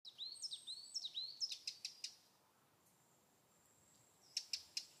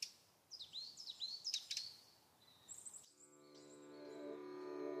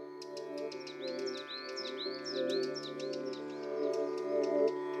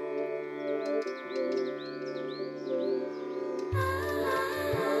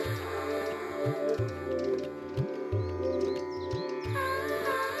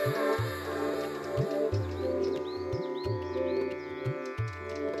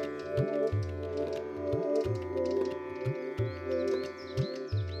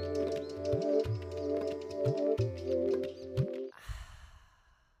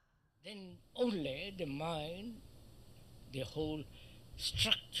whole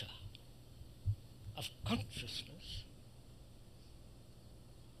structure of consciousness,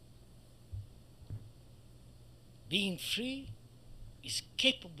 being free is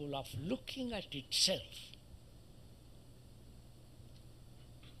capable of looking at itself,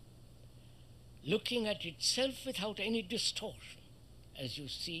 without any distortion, as you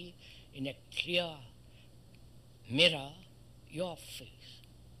see in a clear mirror your face.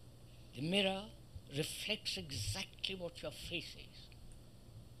 The mirror reflects exactly what your face is.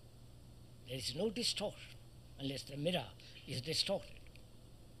 There is no distortion unless the mirror is distorted.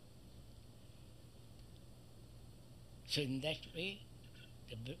 So in that way,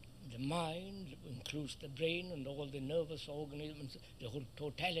 the mind includes the brain and all the nervous organisms, the whole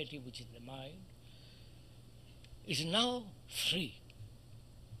totality which is the mind, is now free,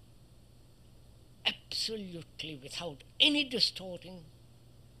 absolutely without any distorting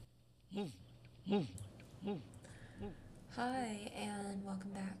movement, movement, movement. Hi, and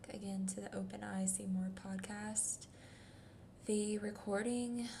welcome back again to the Open Eyes See More podcast. The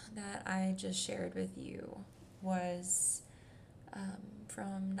recording that I just shared with you was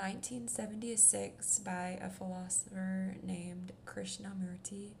from 1976 by a philosopher named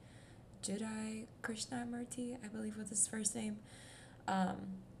Krishnamurti. Jidai Krishnamurti, I believe was his first name.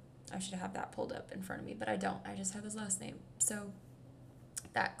 I should have that pulled up in front of me, but I don't. I just have his last name. So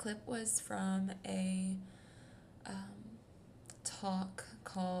that clip was from a talk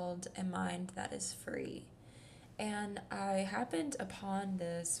called A Mind That Is Free. And I happened upon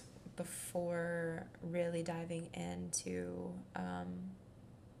this before really diving into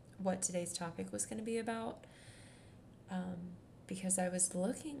what today's topic was going to be about, because I was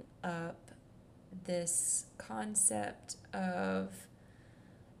looking up this concept of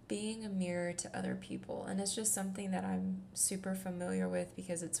being a mirror to other people. And it's just something that I'm super familiar with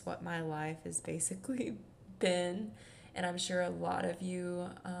because it's what my life has basically been. And I'm sure a lot of you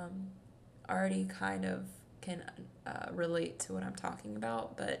already kind of can relate to what I'm talking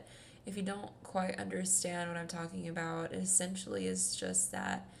about. But if you don't quite understand what I'm talking about, it essentially is just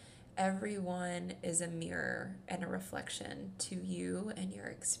that everyone is a mirror and a reflection to you and your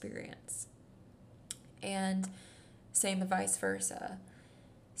experience. And same vice versa.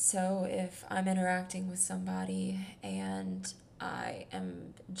 So if I'm interacting with somebody and I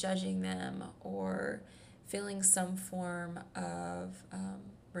am judging them or feeling some form of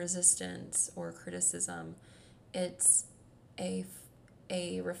resistance or criticism, it's a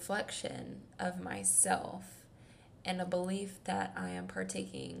reflection of myself and a belief that I am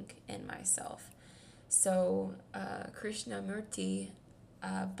partaking in myself. So Krishnamurti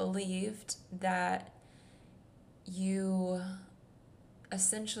believed that you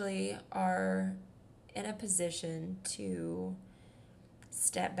essentially are in a position to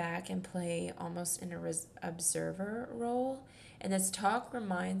step back and play almost in a observer role. And this talk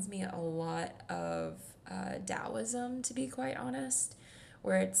reminds me a lot of Taoism, to be quite honest,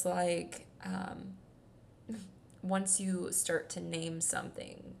 where it's like once you start to name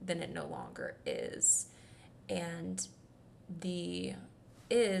something, then it no longer is. And the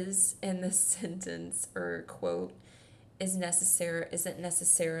is in this sentence or quote isn't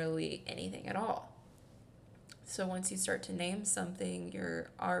necessarily anything at all. So once you start to name something, you're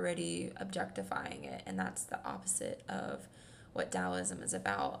already objectifying it, and that's the opposite of what Taoism is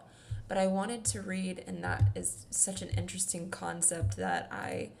about. But I wanted to read, and that is such an interesting concept that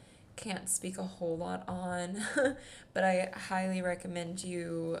I can't speak a whole lot on, but I highly recommend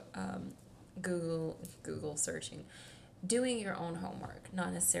you Google searching, doing your own homework,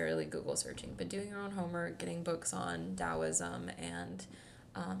 not necessarily Google searching, but doing your own homework, getting books on Taoism and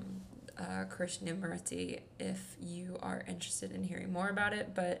Krishnamurti if you are interested in hearing more about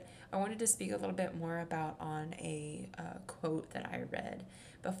it. But I wanted to speak a little bit more about on a quote that I read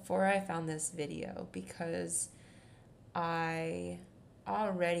before I found this video, because I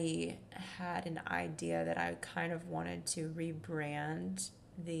already had an idea that I kind of wanted to rebrand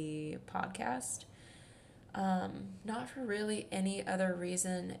the podcast. Not for really any other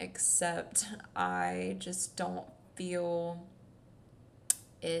reason except I just don't feel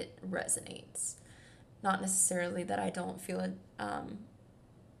it resonates. Not necessarily that I don't feel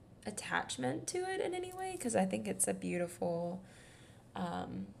attachment to it in any way, because I think it's a beautiful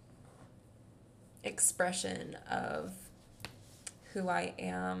expression of who I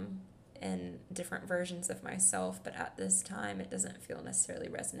am in different versions of myself, but at this time it doesn't feel necessarily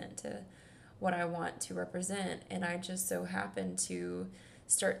resonant to what I want to represent. And I just so happened to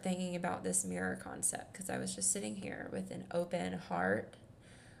start thinking about this mirror concept because I was just sitting here with an open heart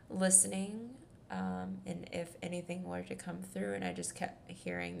listening, and if anything were to come through, and I just kept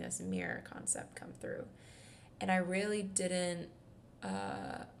hearing this mirror concept come through. And I really didn't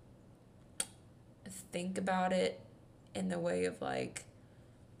uh, think about it in the way of like,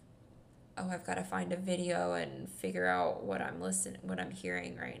 oh, I've got to find a video and figure out what what I'm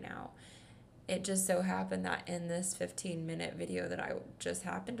hearing right now. It just so happened that in this 15-minute video that I just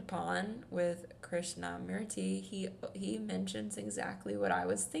happened upon with Krishnamurti, he mentions exactly what I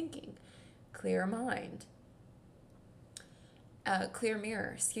was thinking. Clear mind. Clear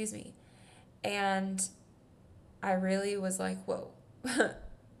mirror, excuse me. And I really was like, whoa,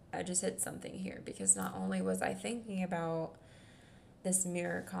 I just hit something here, because not only was I thinking about this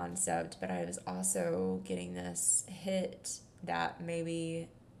mirror concept, but I was also getting this hit that maybe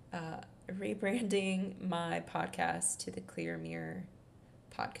rebranding my podcast to the Clear Mirror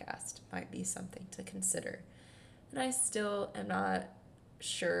podcast might be something to consider. And I still am not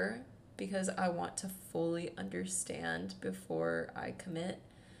sure, because I want to fully understand before I commit,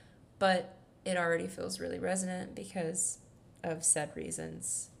 but it already feels really resonant because of said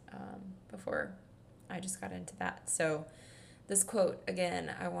reasons before I just got into that. So this quote,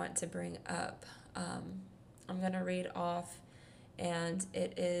 again, I want to bring up. I'm going to read off, and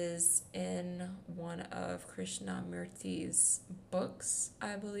it is in one of Krishnamurti's books,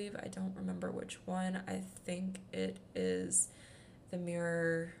 I believe. I don't remember which one. I think it is The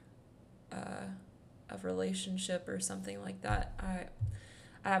Mirror of Relationship or something like that. I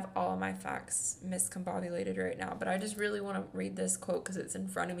have all my facts miscombobulated right now, but I just really want to read this quote because it's in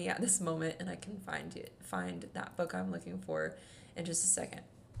front of me at this moment, and I can find that book I'm looking for in just a second.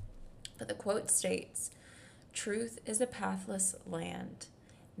 But the quote states, "Truth is a pathless land.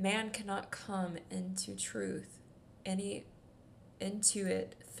 Man cannot come into into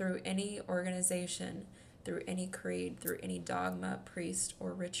it through any organization, through any creed, through any dogma, priest,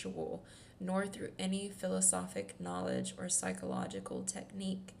 or ritual, nor through any philosophic knowledge or psychological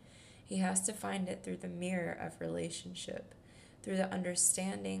technique. He has to find it through the mirror of relationship, through the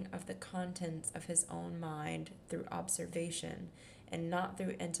understanding of the contents of his own mind, through observation, and not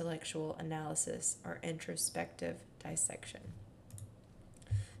through intellectual analysis or introspective dissection."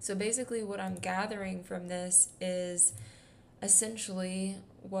 So basically what I'm gathering from this is essentially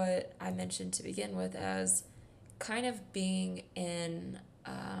what I mentioned to begin with as kind of being in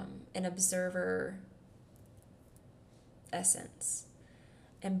an observer essence,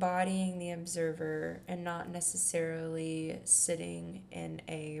 embodying the observer and not necessarily sitting in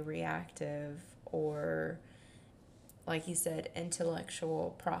a reactive or, like you said,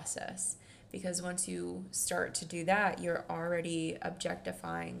 intellectual process. Because once you start to do that, you're already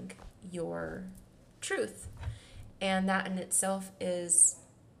objectifying your truth. And that in itself is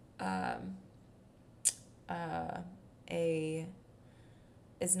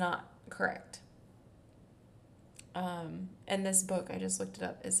is not correct. In this book, I just looked it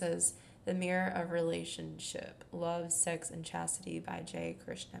up, it says The Mirror of Relationship, Love, Sex, and Chastity by J.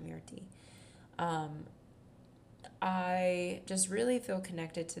 Krishnamurti. I just really feel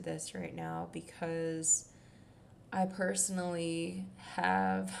connected to this right now because I personally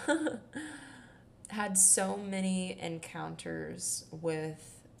have had so many encounters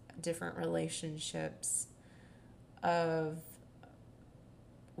with different relationships of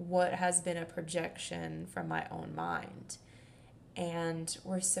what has been a projection from my own mind. And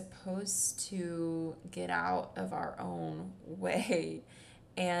we're supposed to get out of our own way.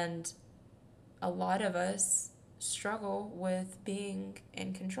 And a lot of us struggle with being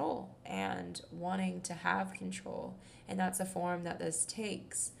in control and wanting to have control. And that's a form that this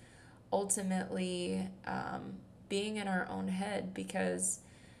takes. Ultimately, being in our own head, because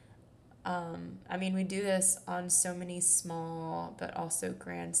we do this on so many small but also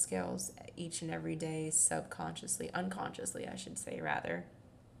grand scales each and every day, unconsciously, I should say, rather,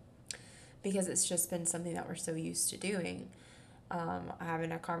 because it's just been something that we're so used to doing.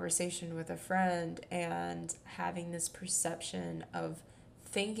 Having a conversation with a friend and having this perception of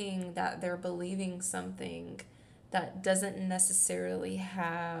thinking that they're believing something that doesn't necessarily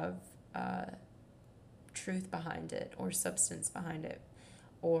have truth behind it or substance behind it,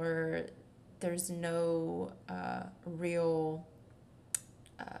 or there's no real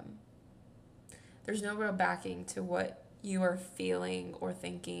backing to what you are feeling or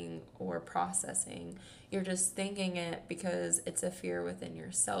thinking or processing. You're just thinking it because it's a fear within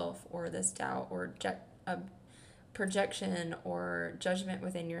yourself, or this doubt or projection or judgment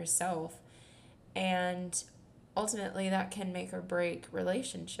within yourself. And ultimately that can make or break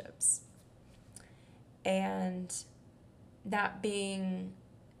relationships. And that being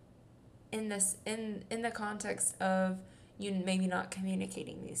in the context of you maybe not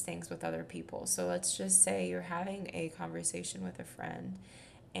communicating these things with other people. So let's just say you're having a conversation with a friend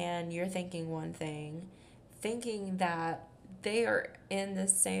and you're thinking one thing, thinking that they are in the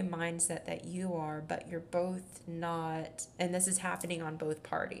same mindset that you are, but you're both not, and this is happening on both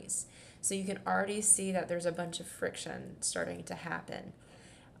parties. So you can already see that there's a bunch of friction starting to happen.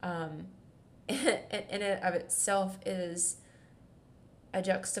 Um, in it of itself is a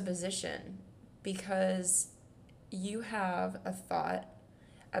juxtaposition, because you have a thought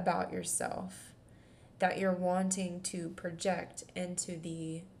about yourself that you're wanting to project into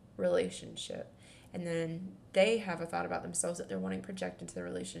the relationship. And then they have a thought about themselves that they're wanting to project into the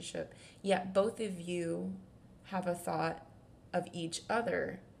relationship. Yet both of you have a thought of each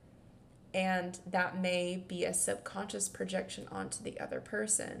other. And that may be a subconscious projection onto the other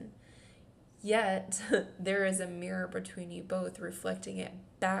person. Yet there is a mirror between you both reflecting it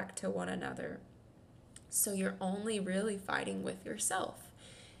back to one another. So you're only really fighting with yourself.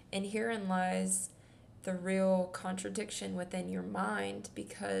 And herein lies the real contradiction within your mind,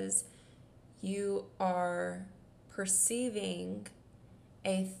 because you are perceiving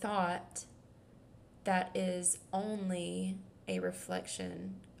a thought that is only a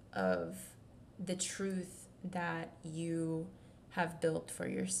reflection of the truth that you have built for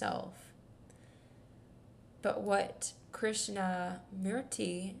yourself. But what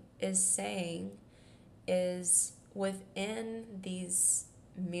Krishnamurti is saying is within this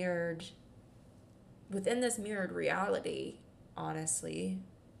mirrored reality, honestly,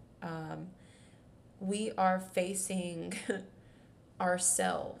 we are facing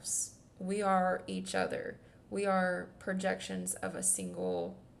ourselves. We are each other. We are projections of a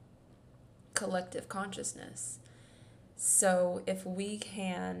single collective consciousness. So if we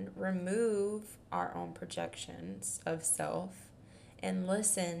can remove our own projections of self and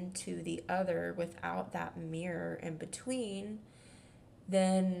listen to the other without that mirror in between,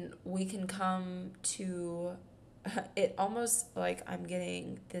 then we can come to it almost like I'm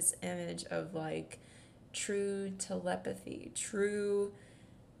getting this image of like true telepathy, true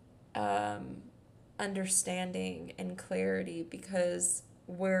understanding and clarity, because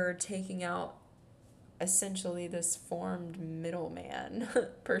we're taking out essentially this formed middleman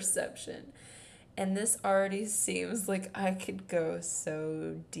perception. And this already seems like I could go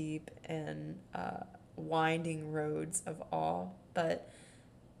so deep in winding roads of awe, but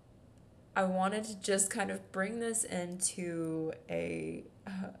I wanted to just kind of bring this into a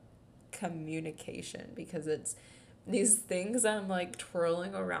communication, because it's these things I'm like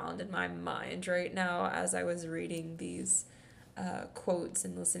twirling around in my mind right now as I was reading these quotes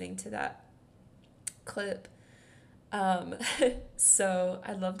and listening to that clip. So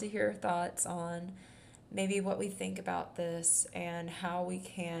I'd love to hear your thoughts on maybe what we think about this and how we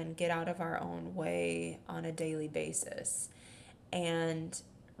can get out of our own way on a daily basis and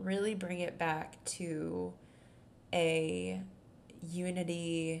really bring it back to a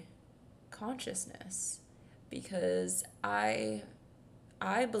unity consciousness. Because I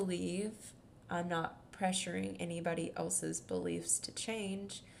believe, I'm not pressuring anybody else's beliefs to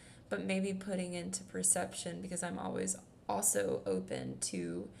change, but maybe putting into perception, because I'm always also open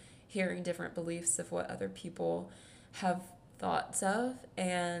to hearing different beliefs of what other people have thoughts of,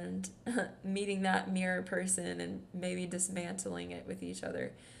 and meeting that mirror person and maybe dismantling it with each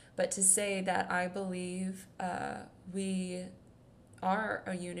other. But to say that I believe we are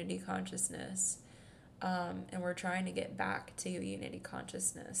a unity consciousness, and we're trying to get back to unity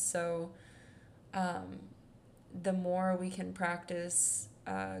consciousness. So the more we can practice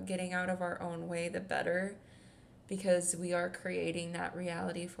getting out of our own way, the better, because we are creating that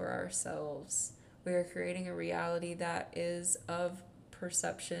reality for ourselves. We are creating a reality that is of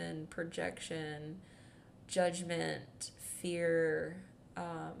perception, projection, judgment, fear,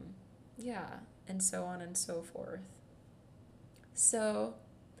 and so on and so forth. So,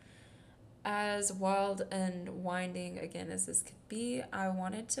 as wild and winding again as this could be, I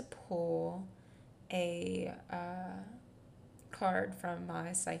wanted to pull a card from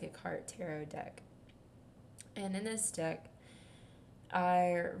my Psychic Heart Tarot deck. And in this deck,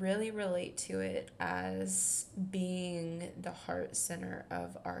 I really relate to it as being the heart center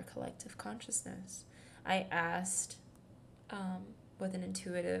of our collective consciousness. I asked with an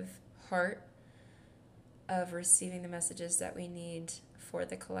intuitive heart of receiving the messages that we need for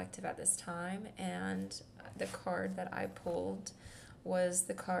the collective at this time, and the card that I pulled was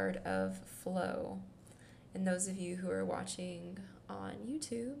the card of flow. And those of you who are watching on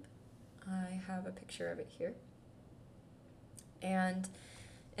YouTube, I have a picture of it here. And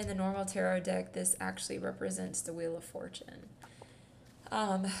in the normal tarot deck, this actually represents the Wheel of Fortune.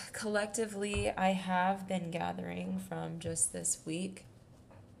 Collectively, I have been gathering from just this week,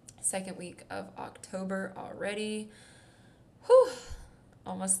 second week of October already. Whew,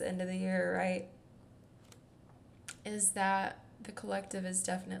 almost the end of the year, right? is that the collective has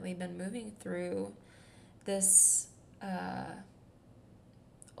definitely been moving through this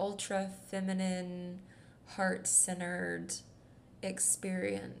ultra feminine, heart centered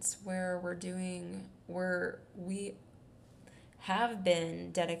experience where we have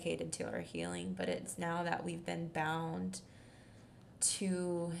been dedicated to our healing, but it's now that we've been bound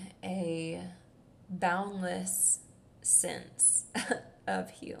to a boundless sense of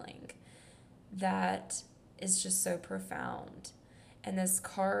healing that is just so profound. And this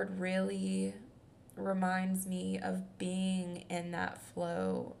card really reminds me of being in that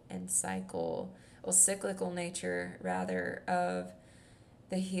flow and cycle, well, cyclical nature rather, of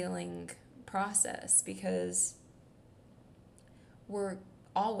the healing process, because we're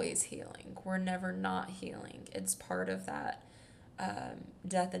always healing. We're never not healing. It's part of that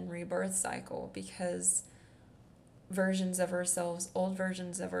death and rebirth cycle, because versions of ourselves, old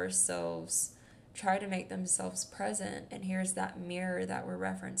versions of ourselves, try to make themselves present. And here's that mirror that we're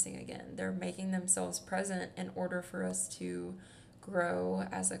referencing again. They're making themselves present in order for us to grow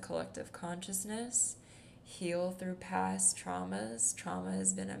as a collective consciousness, heal through past traumas. Trauma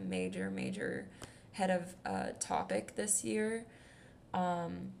has been a major, major head of topic this year.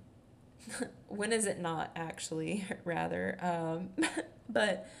 When is it not, actually, rather?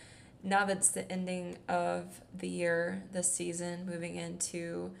 But now that it's the ending of the year, this season, moving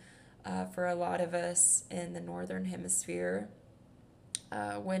into, for a lot of us in the northern hemisphere,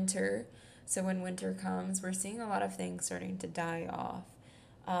 winter. So when winter comes, we're seeing a lot of things starting to die off.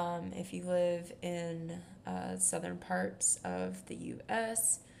 If you live in southern parts of the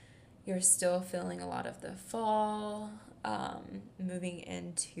U.S., you're still feeling a lot of the fall, moving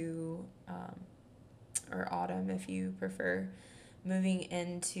into, or autumn if you prefer, moving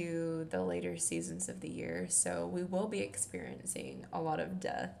into the later seasons of the year. So we will be experiencing a lot of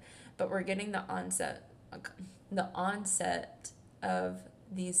death, but we're getting the onset of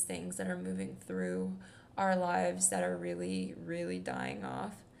these things that are moving through our lives that are really, really dying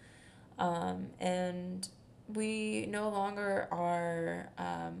off. And we no longer are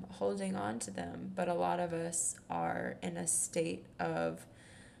holding on to them, but a lot of us are in a state of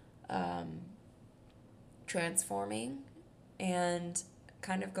transforming and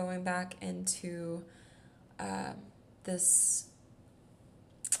kind of going back into this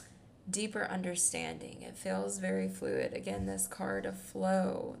deeper understanding. It feels very fluid. Again, this card of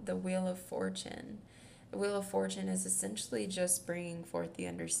flow, the Wheel of Fortune. The Wheel of Fortune is essentially just bringing forth the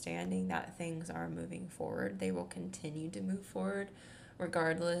understanding that things are moving forward. They will continue to move forward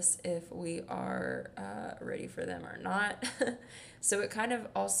regardless if we are ready for them or not. So it kind of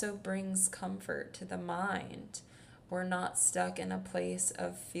also brings comfort to the mind. We're not stuck in a place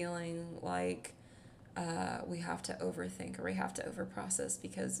of feeling like we have to overthink or we have to overprocess,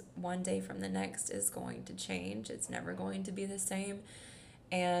 because one day from the next is going to change. It's never going to be the same.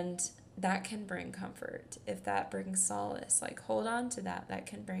 And that can bring comfort. If that brings solace, like, hold on to that. That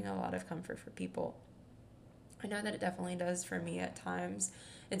can bring a lot of comfort for people. I know that it definitely does for me at times.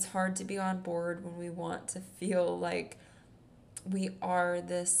 It's hard to be on board when we want to feel like we are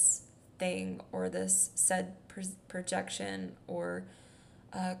this thing or this said projection or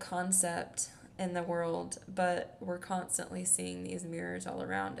concept in the world, but we're constantly seeing these mirrors all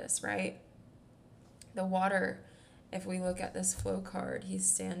around us, right? The water, if we look at this flow card, he's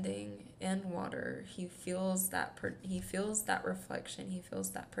standing in water. He feels that reflection. He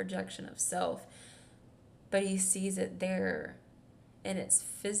feels that projection of self, but he sees it there, and it's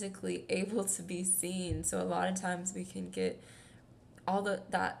physically able to be seen. So a lot of times we can get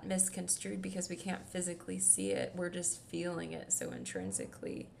that misconstrued because we can't physically see it. We're just feeling it so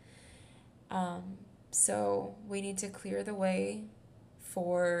intrinsically. So we need to clear the way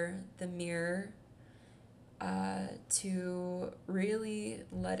for the mirror to really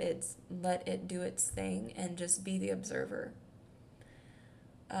let it do its thing and just be the observer,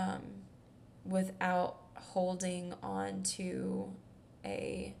 without holding on to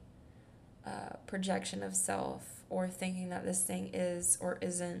a projection of self or thinking that this thing is or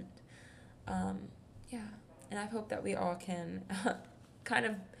isn't. Yeah, and I hope that we all can kind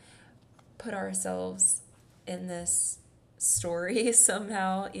of put ourselves in this story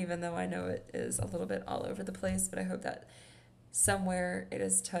somehow, even though I know it is a little bit all over the place, but I hope that somewhere it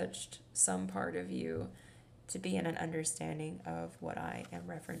has touched some part of you to be in an understanding of what I am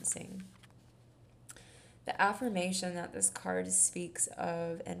referencing. The affirmation that this card speaks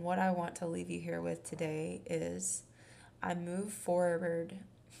of and what I want to leave you here with today is, I move forward.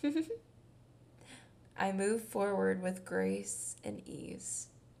 I move forward with grace and ease.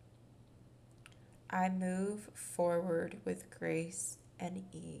 I move forward with grace and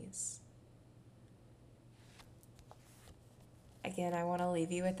ease. again, I want to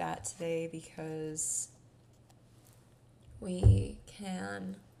leave you with that today because we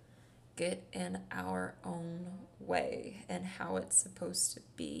can get in our own way and how it's supposed to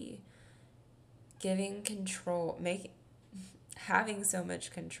be. Giving control, having so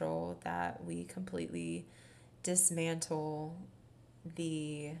much control that we completely dismantle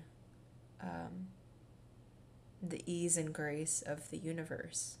the um, the ease and grace of the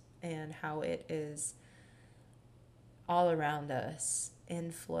universe and how it is all around us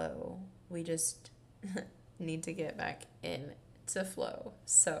in flow. We just need to get back into flow.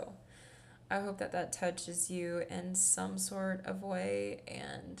 So I hope that that touches you in some sort of way.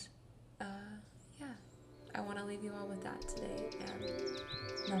 And yeah, I want to leave you all with that today.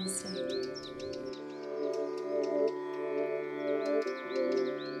 And namaste.